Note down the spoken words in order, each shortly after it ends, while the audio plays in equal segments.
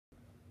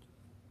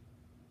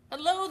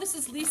Hello, this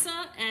is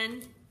Lisa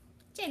and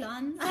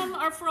Jaylon from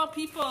Art for All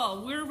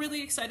People. We're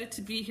really excited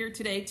to be here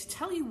today to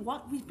tell you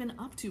what we've been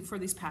up to for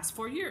these past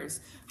 4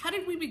 years. How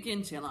did we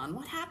begin, Jaylon?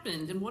 What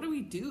happened and what do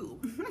we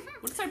do?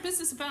 What's our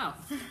business about?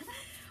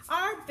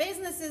 Our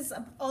business is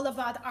all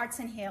about arts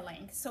and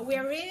healing. So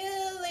we're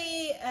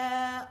really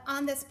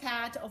on this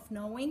path of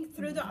knowing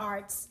through the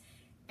arts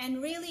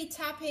and really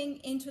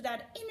tapping into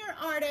that inner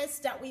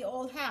artist that we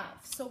all have.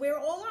 So we're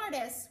all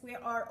artists, we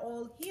are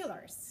all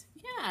healers.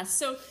 Yeah,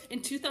 so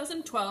in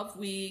 2012,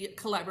 we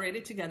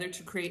collaborated together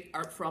to create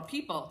Art for All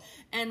People.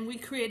 And we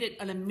created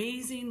an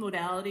amazing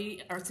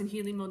modality, arts and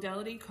healing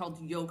modality called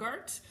yoga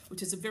art,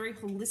 which is a very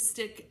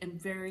holistic and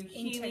very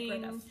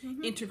healing,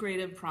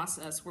 integrative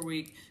process where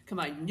we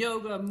combine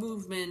yoga,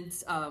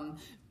 movement,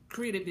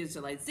 creative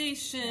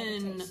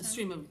visualization, meditation,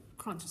 stream of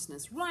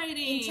consciousness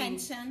writing,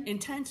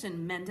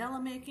 intention, mandala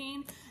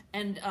making,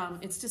 and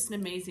it's just an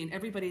amazing.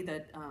 Everybody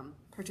that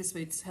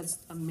participates has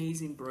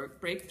amazing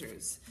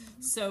breakthroughs.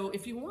 So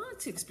if you want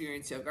to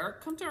experience yoga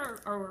art, come to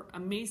our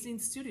amazing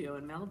studio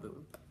in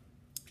Malibu.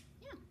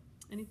 Yeah.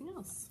 Anything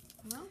else?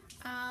 No?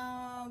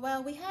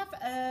 Well, we have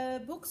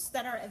books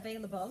that are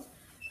available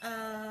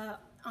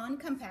on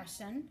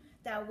compassion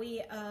that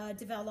we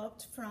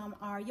developed from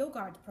our yoga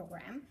art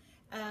program.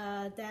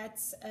 And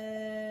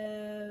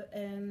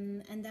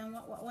then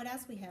what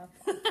else we have?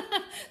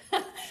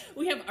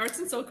 We have arts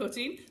and soul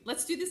coaching.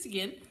 Let's do this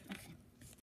again. Okay.